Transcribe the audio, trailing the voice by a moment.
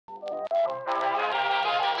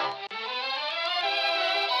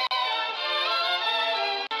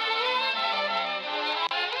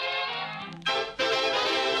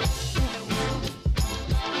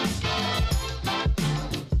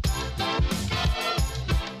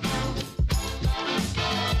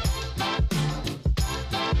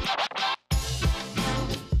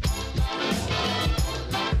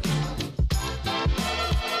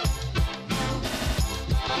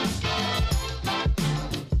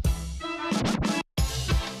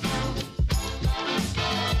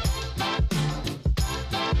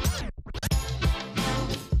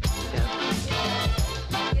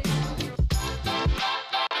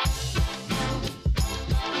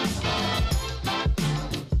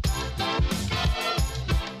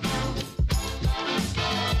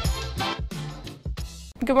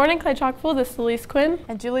Good morning, Clay-Chalkville. This is Elise Quinn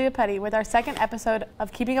and Julia Petty with our second episode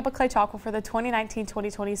of Keeping Up with Clay-Chalkville for the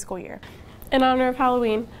 2019-2020 school year. In honor of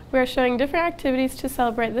Halloween, we are showing different activities to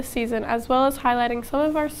celebrate this season, as well as highlighting some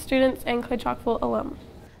of our students and Clay-Chalkville alum.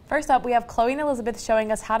 First up, we have Chloe and Elizabeth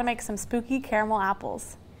showing us how to make some spooky caramel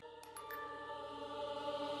apples.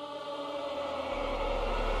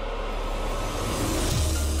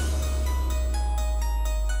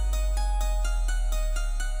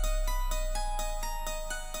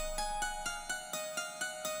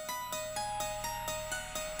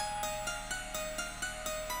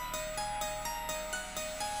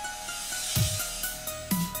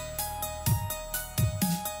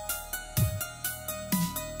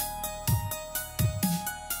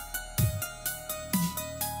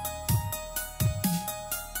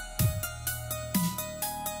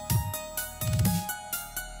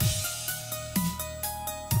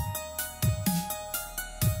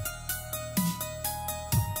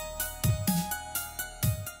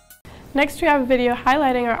 Next, we have a video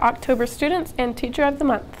highlighting our October Students and Teacher of the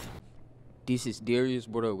Month. This is Darius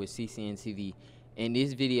Bordeaux with CCN-TV. In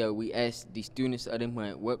this video, we asked the Students of the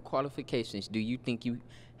Month, what qualifications do you think you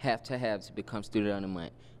have to become Student of the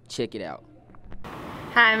Month? Check it out.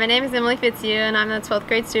 Hi, my name is Emily Fitzhugh, and I'm the 12th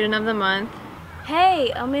grade Student of the Month.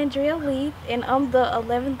 Hey, I'm Andrea Lee, and I'm the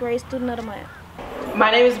 11th grade Student of the Month.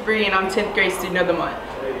 My name is Bree, and I'm 10th grade Student of the Month.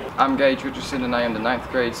 I'm Gage Richardson, and I am the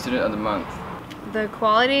 9th grade Student of the Month. The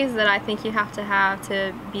qualities that I think you have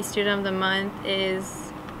to be Student of the Month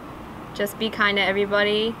is just be kind to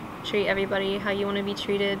everybody, treat everybody how you want to be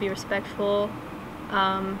treated, be respectful,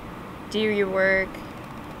 do your work.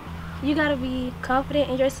 You gotta be confident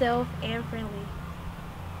in yourself and friendly.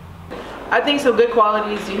 I think some good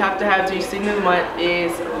qualities you have to be Student of the Month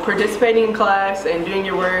is participating in class and doing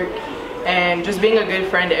your work and just being a good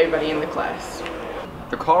friend to everybody in the class.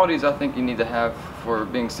 The qualities I think you need to have for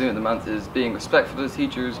being Student of the Month is being respectful to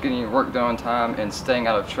teachers, getting your work done on time, and staying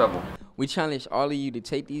out of trouble. We challenge all of you to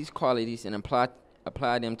take these qualities and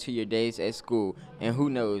apply them to your days at school, and who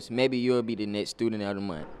knows, maybe you'll be the next Student of the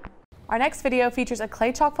Month. Our next video features a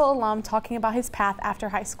Clay-Chalkville alum talking about his path after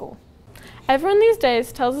high school. Everyone these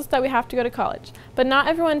days tells us that we have to go to college, but not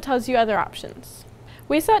everyone tells you other options.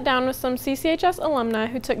 We sat down with some CCHS alumni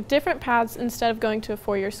who took different paths instead of going to a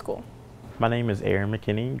four-year school. My name is Aaron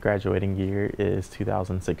McKinney. Graduating year is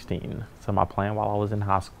 2016. So my plan while I was in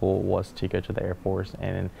high school was to go to the Air Force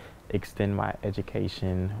and extend my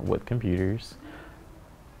education with computers.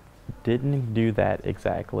 Didn't do that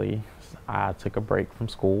exactly. I took a break from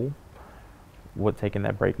school. With taking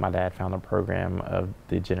that break, my dad found a program of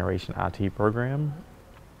the Generation IT program.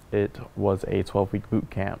 It was a 12-week boot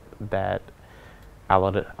camp that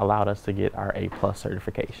allowed us to get our A+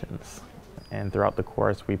 certifications. And throughout the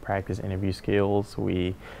course, we practiced interview skills.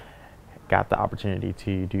 We got the opportunity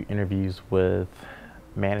to do interviews with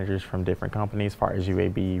managers from different companies, as far as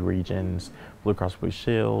UAB, Regions, Blue Cross Blue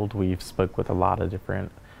Shield. We've spoke with a lot of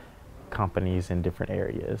different companies in different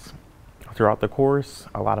areas. Throughout the course,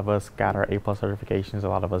 a lot of us got our A+ certifications, a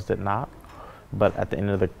lot of us did not. But at the end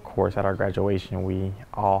of the course, at our graduation, we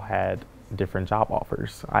all had different job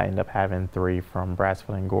offers. I ended up having 3 from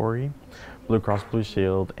Brassfield and Gorey, Blue Cross Blue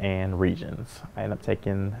Shield, and Regions. I ended up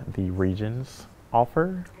taking the Regions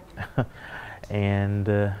offer and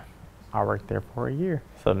I worked there for a year.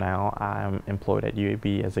 So now I'm employed at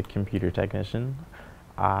UAB as a computer technician.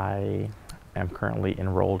 I am currently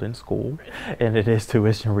enrolled in school and it is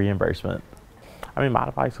tuition reimbursement. I mean, my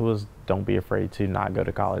advice was don't be afraid to not go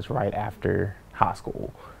to college right after high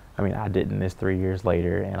school. I mean, I didn't this 3 years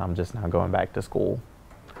later, and I'm just now going back to school.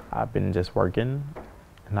 I've been just working,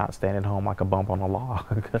 not staying at home like a bump on a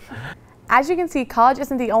log. As you can see, college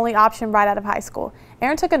isn't the only option right out of high school.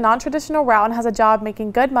 Aaron took a non-traditional route and has a job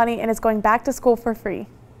making good money and is going back to school for free.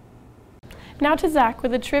 Now to Zach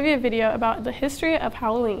with a trivia video about the history of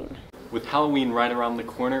Halloween. With Halloween right around the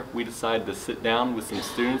corner, we decided to sit down with some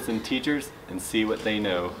students and teachers and see what they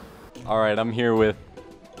know. All right, I'm here with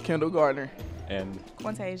Kendall Gardner. And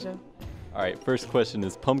Quantasia. all right, first question,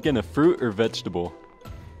 is pumpkin a fruit or vegetable?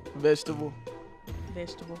 Vegetable.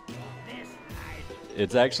 Vegetable.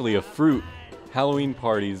 It's actually a fruit. Halloween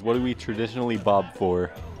parties, what do we traditionally bob for?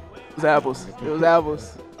 It was apples. It was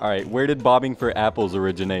apples. All right, where did bobbing for apples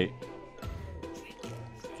originate?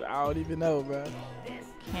 I don't even know, bro.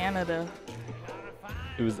 Canada.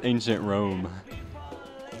 It was ancient Rome.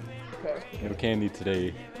 No candy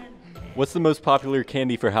today. What's the most popular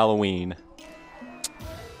candy for Halloween?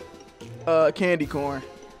 Candy corn.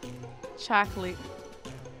 Chocolate.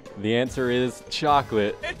 The answer is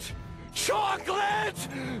chocolate. It's chocolate!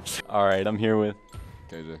 All right, I'm here with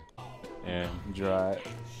KJ. and Dry.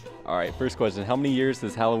 All right, first question. How many years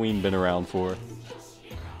has Halloween been around for?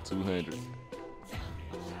 200.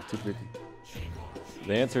 250.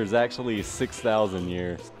 The answer is actually 6,000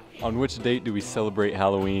 years. On which date do we celebrate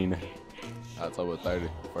Halloween? October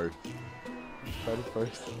 31st.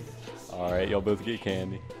 31st. All right, y'all both get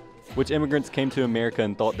candy. Which immigrants came to America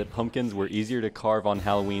and thought that pumpkins were easier to carve on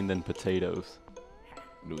Halloween than potatoes?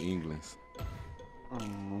 New England.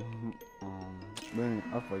 Man,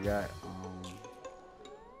 I forgot.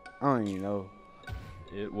 I don't even know.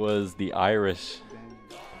 It was the Irish.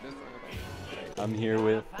 I'm here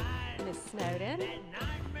with Miss Snowden.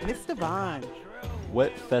 Miss Devon.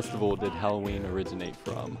 What festival did Halloween originate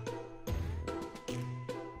from?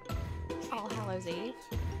 All Hallows Eve.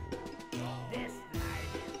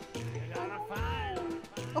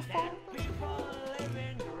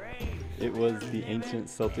 It was the ancient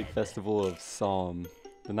Celtic festival of Samhain.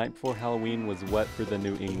 The night before Halloween was what for the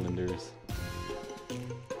New Englanders? The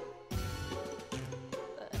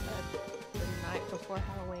night before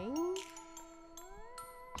Halloween.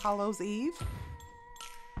 Hallows Eve.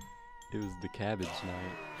 It was the cabbage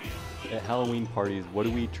night. At Halloween parties, what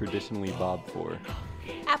do we traditionally bob for?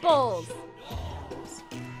 Apples. All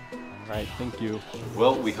right, thank you.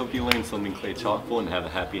 Well, we hope you learned something, Clay-Chalkville, and have a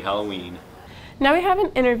happy Halloween. Now we have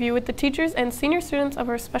an interview with the teachers and senior students of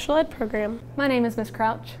our special ed program. My name is Miss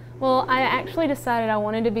Crouch. Well, I actually decided I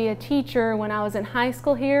wanted to be a teacher when I was in high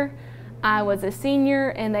school here. I was a senior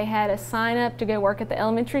and they had a sign up to go work at the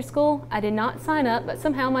elementary school. I did not sign up, but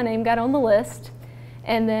somehow my name got on the list.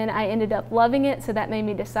 And then I ended up loving it, so that made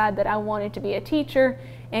me decide that I wanted to be a teacher.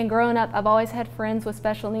 And growing up, I've always had friends with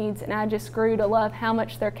special needs, and I just grew to love how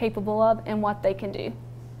much they're capable of and what they can do.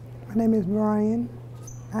 My name is Brian.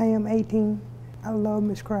 I am 18. I love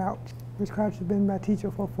Miss Crouch. Miss Crouch has been my teacher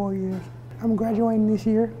for 4 years. I'm graduating this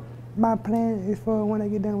year. My plan is for when I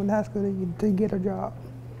get done with high school to get a job.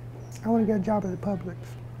 I want to get a job at the Publix.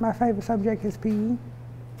 My favorite subject is PE.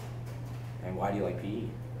 And why do you like PE?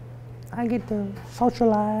 I get to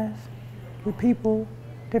socialize with people,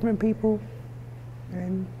 different people,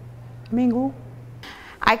 and mingle.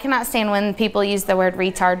 I cannot stand when people use the word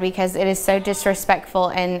retard because it is so disrespectful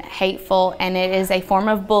and hateful, and it is a form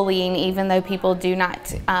of bullying even though people do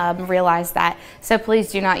not realize that. So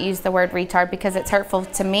please do not use the word retard because it's hurtful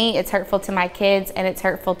to me, it's hurtful to my kids, and it's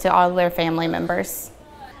hurtful to all their family members.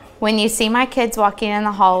 When you see my kids walking in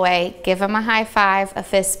the hallway, give them a high five, a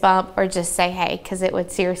fist bump, or just say hey, because it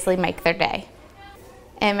would seriously make their day.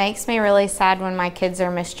 It makes me really sad when my kids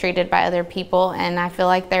are mistreated by other people, and I feel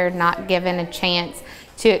like they're not given a chance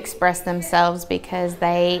to express themselves because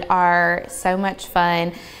they are so much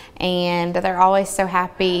fun and they're always so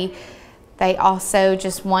happy. They also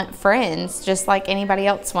just want friends, just like anybody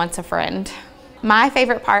else wants a friend. My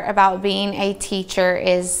favorite part about being a teacher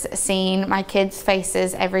is seeing my kids'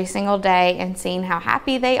 faces every single day and seeing how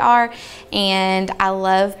happy they are. And I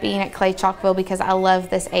love being at Clay-Chalkville because I love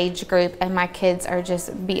this age group and my kids are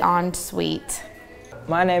just beyond sweet.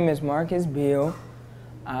 My name is Marcus Bill.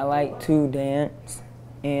 I like to dance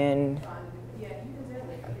and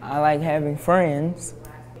I like having friends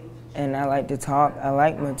and I like to talk. I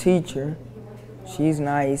like my teacher. She's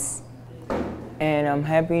nice. And I'm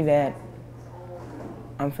happy that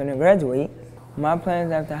I'm finna graduate. My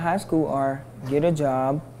plans after high school are get a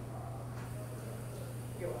job,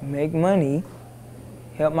 make money,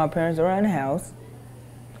 help my parents around the house,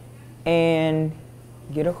 and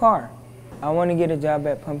get a car. I want to get a job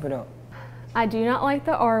at Pump It Up. I do not like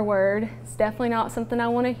the R word. It's definitely not something I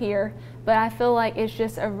want to hear, but I feel like it's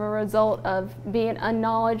just a result of being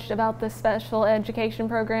unknowledged about the special education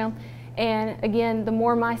program. And again, the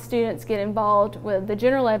more my students get involved with the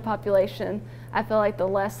general ed population, I feel like the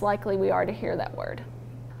less likely we are to hear that word.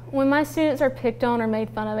 When my students are picked on or made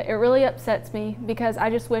fun of, it really upsets me because I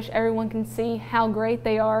just wish everyone can see how great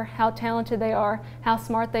they are, how talented they are, how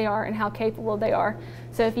smart they are, and how capable they are.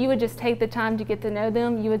 So if you would just take the time to get to know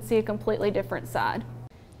them, you would see a completely different side.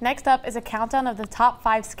 Next up is a countdown of the top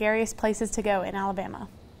 5 scariest places to go in Alabama.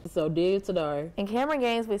 So dear Tadar. And Cameron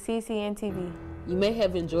Gaines with CCN TV. You may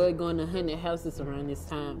have enjoyed going to haunted houses around this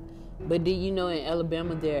time, but did you know in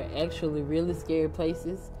Alabama there are actually really scary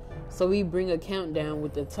places? So we bring a countdown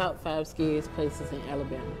with the top 5 scariest places in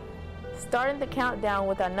Alabama. Starting the countdown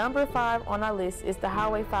with our number 5 on our list is the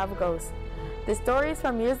Highway 5 Ghost. The story is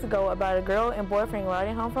from years ago about a girl and boyfriend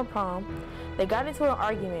riding home from prom. They got into an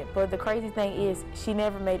argument, but the crazy thing is she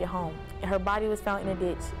never made it home, and her body was found in a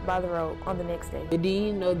ditch by the road on the next day. But do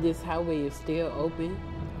you know this highway is still open?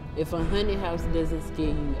 If a haunted house doesn't scare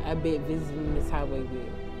you, I bet visiting this highway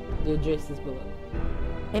will. The address is below.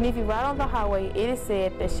 And if you ride on the highway, it is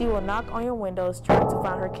said that she will knock on your windows trying to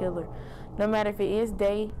find her killer. no matter if it is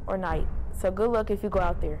day or night. So good luck if you go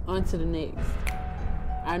out there. On to the next.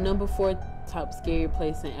 Our number 4 top scary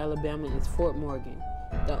place in Alabama is Fort Morgan.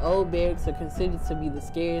 The old barracks are considered to be the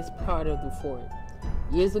scariest part of the fort.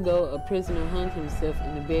 Years ago, a prisoner hung himself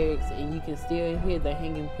in the barracks, and you can still hear the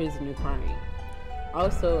hanging prisoner crying.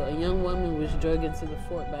 Also, a young woman was dragged into the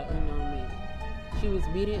fort by unknown men. She was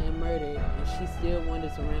beaten and murdered, and she still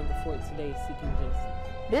wanders around the fort today seeking justice.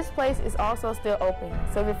 This place is also still open,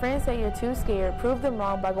 so if your friends say you're too scared, prove them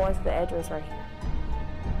wrong by going to the address right here.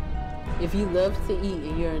 If you love to eat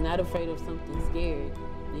and you're not afraid of something scary,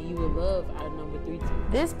 then you will love our number 3 team.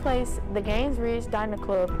 This place, the Gaines Ridge Diner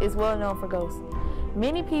Club, is well known for ghosts.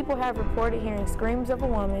 Many people have reported hearing screams of a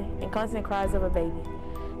woman and constant cries of a baby.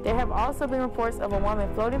 There have also been reports of a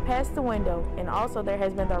woman floating past the window, and also there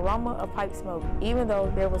has been the aroma of pipe smoke, even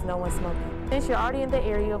though there was no one smoking. Since you're already in the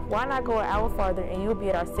area, why not go an hour farther and you'll be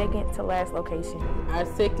at our second to last location. Our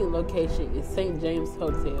second location is St. James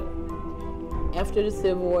Hotel. After the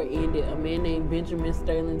Civil War ended, a man named Benjamin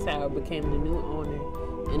Sterling Tower became the new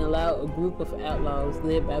owner and allowed a group of outlaws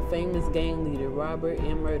led by famous gang leader, robber,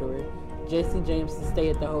 and murderer Jesse James to stay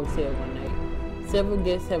at the hotel one night. Several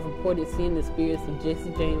guests have reported seeing the spirits of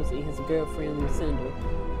Jesse James and his girlfriend Lucinda,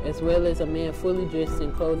 as well as a man fully dressed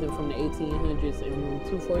in clothing from the 1800s in room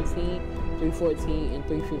 214, 314, and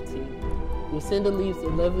 315. Lucinda leaves a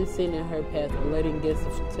lovely scent in her path, alerting guests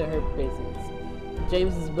to her presence.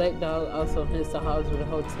 James's black dog also hunts the halls of the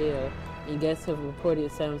hotel, and guests have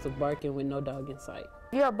reported sounds of barking with no dog in sight.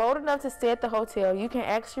 If you are bold enough to stay at the hotel, you can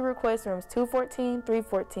actually request rooms 214,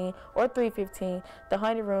 314, or 315, the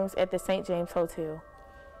haunted rooms at the St. James Hotel.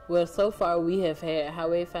 Well, so far we have had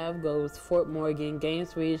Highway 5 Ghosts, Fort Morgan,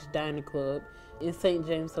 Gaines Ridge Diner Club, and St.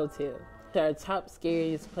 James Hotel. Our top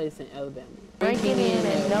scariest place in Alabama. Ranking in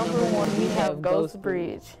at number 1, we have Ghost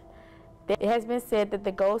Bridge. It has been said that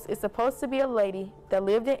the ghost is supposed to be a lady that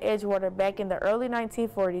lived in Edgewater back in the early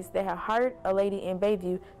 1940s that had hired a lady in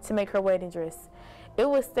Bayview to make her wedding dress. It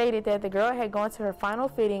was stated that the girl had gone to her final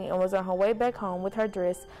fitting and was on her way back home with her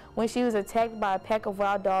dress when she was attacked by a pack of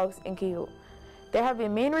wild dogs and killed. There have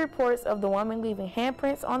been many reports of the woman leaving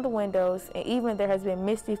handprints on the windows, and even there has been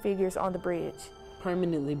misty figures on the bridge.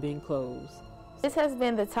 Permanently been closed. This has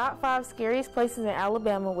been the top 5 scariest places in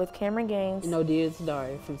Alabama with Cameron Gaines and Odia's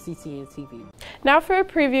Dari from CCN TV. Now for a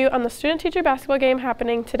preview on the student-teacher basketball game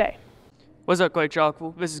happening today. What's up,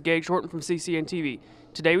 Clay-Chalkville? This is Gage Horton from CCN TV.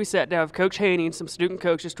 Today we sat down with Coach Haney and some student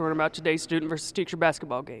coaches to learn about today's student versus teacher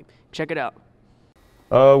basketball game. Check it out.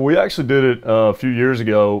 We actually did it a few years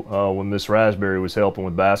ago when Miss Raspberry was helping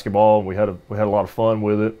with basketball. We had a lot of fun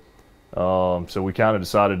with it. So we kind of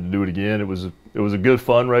decided to do it again. It was a good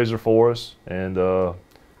fundraiser for us, and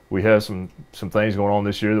we had some things going on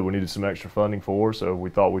this year that we needed some extra funding for, so we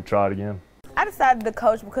thought we'd try it again. I decided to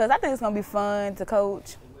coach because I think it's going to be fun to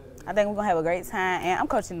coach. I think we're going to have a great time, and I'm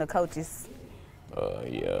coaching the coaches.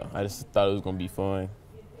 Yeah, I just thought it was going to be fun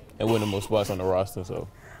and winning more spots on the roster, so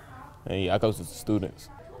and yeah, I coach the students.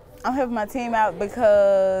 I'm helping my team out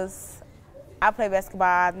because I play basketball.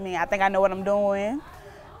 I mean, I think I know what I'm doing.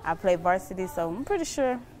 I play varsity, so I'm pretty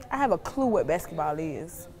sure I have a clue what basketball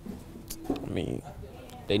is. I mean,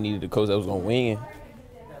 they needed a coach that was going to win.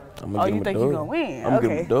 I'm gonna you think you're going to win? I'm going to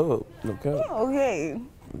give them a dub. Okay. Okay.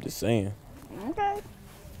 I'm just saying. Okay.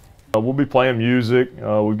 We'll be playing music.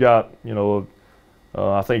 We've got,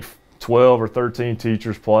 I think 12 or 13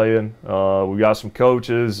 teachers playing. We've got some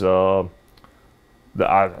coaches.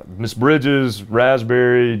 Miss Bridges,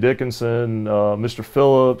 Raspberry, Dickinson, Mr.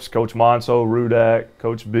 Phillips, Coach Monso, Rudak,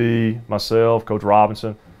 Coach B, myself, Coach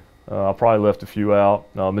Robinson. I probably left a few out.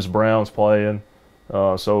 Miss Brown's playing.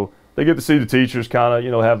 So they get to see the teachers kind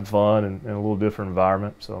of, having fun in a little different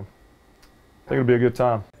environment. So I think it'll be a good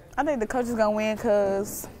time. I think the coach is going to win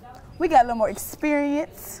because we got a little more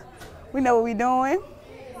experience. We know what we're doing.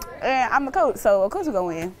 And I'm the coach, so of course we're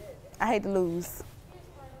going to win. I hate to lose.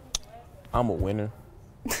 I'm a winner.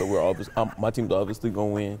 So my team's obviously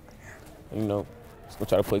gonna win. Just gonna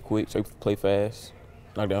try to play quick, try to play fast,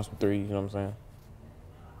 knock down some threes. You know what I'm saying?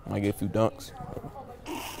 Might get a few dunks.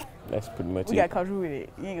 That's pretty much it. We got Coach with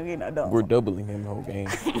it. You ain't gonna get no dunks. We're doubling him the whole game.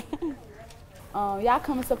 Y'all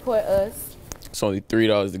come and support us. It's only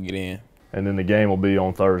 $3 to get in. And then the game will be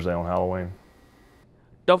on Thursday on Halloween.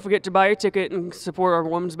 Don't forget to buy your ticket and support our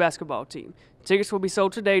women's basketball team. Tickets will be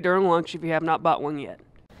sold today during lunch if you have not bought one yet.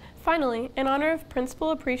 Finally, in honor of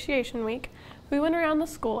Principal Appreciation Week, we went around the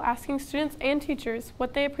school asking students and teachers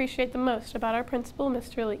what they appreciate the most about our principal,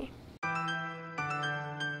 Mr. Lee.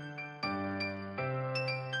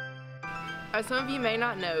 As some of you may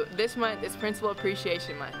not know, this month is Principal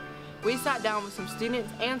Appreciation Month. We sat down with some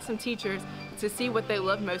students and some teachers to see what they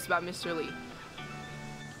love most about Mr. Lee.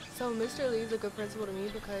 So Mr. Lee is a good principal to me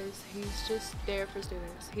because he's just there for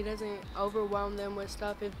students. He doesn't overwhelm them with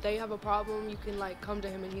stuff. If they have a problem, you can like come to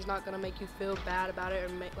him and he's not gonna make you feel bad about it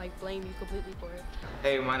or blame you completely for it.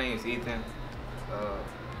 Hey, my name is Ethan.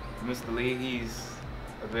 Mr. Lee, he's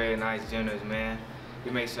a very nice, generous man.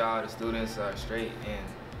 He makes sure all the students are straight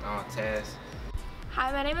and on task.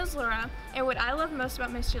 Hi, my name is Laura, and what I love most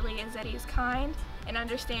about Mr. Lee is that he's kind and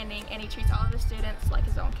understanding, and he treats all of his students like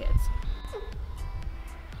his own kids.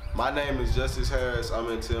 My name is Justice Harris. I'm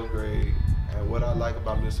in 10th grade, and what I like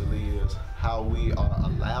about Mr. Lee is how we are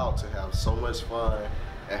allowed to have so much fun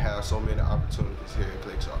and have so many opportunities here at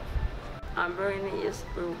Clay-Chalkville. I'm Brandon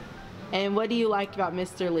Yesbrook. And what do you like about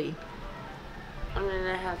Mr. Lee? I mean,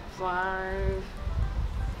 they have flowers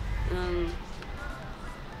and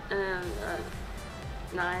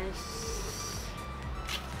nice.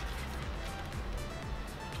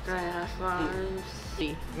 They have flowers.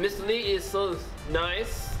 Mr. Lee is so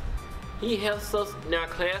nice. He helps us in our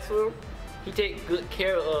classroom. He takes good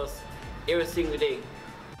care of us every single day.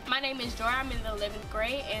 My name is Joy. I'm in the 11th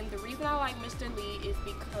grade, and the reason I like Mr. Lee is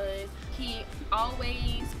because he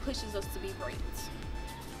always pushes us to be great.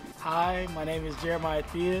 Hi, my name is Jeremiah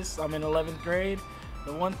Theus. I'm in 11th grade.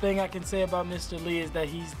 The one thing I can say about Mr. Lee is that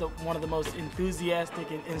he's one of the most enthusiastic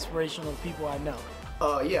and inspirational people I know.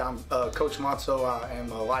 Yeah, I'm Coach Monso. I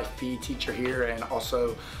am a life PE teacher here and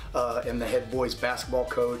also am the head boys basketball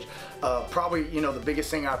coach. Probably, the biggest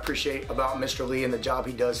thing I appreciate about Mr. Lee and the job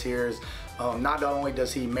he does here is not only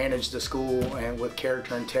does he manage the school and with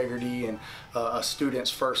character integrity and a student's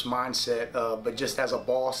first mindset, but just as a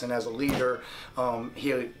boss and as a leader,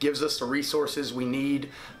 he gives us the resources we need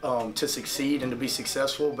to succeed and to be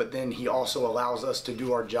successful, but then he also allows us to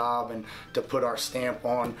do our job and to put our stamp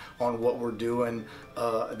on what we're doing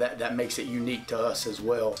that makes it unique to us as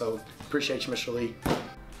well. So appreciate you, Mr. Lee.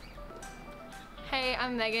 Hey,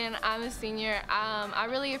 I'm Megan. I'm a senior. I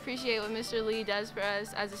really appreciate what Mr. Lee does for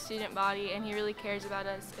us as a student body, and he really cares about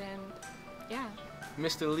us, and yeah.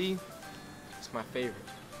 Mr. Lee is my favorite.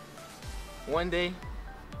 One day,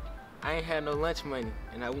 I ain't had no lunch money,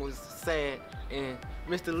 and I was sad, and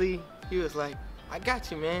Mr. Lee, he was like, I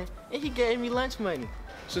got you, man, and he gave me lunch money.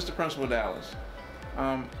 Assistant Principal Dallas.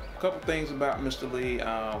 A couple things about Mr. Lee.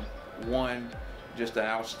 One, just an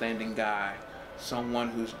outstanding guy. Someone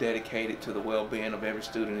who's dedicated to the well-being of every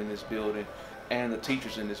student in this building and the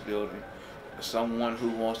teachers in this building. Someone who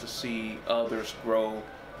wants to see others grow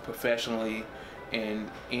professionally in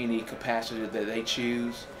any capacity that they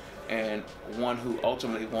choose, and one who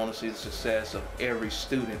ultimately wants to see the success of every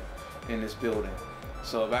student in this building.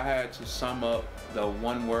 So if I had to sum up the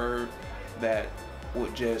one word that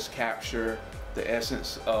would just capture the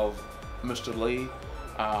essence of Mr. Lee,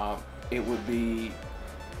 it would be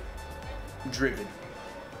driven.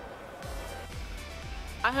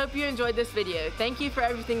 I hope you enjoyed this video. Thank you for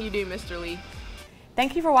everything you do, Mr. Lee.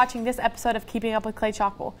 Thank you for watching this episode of Keeping Up with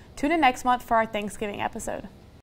Clay-Chalkville. Tune in next month for our Thanksgiving episode.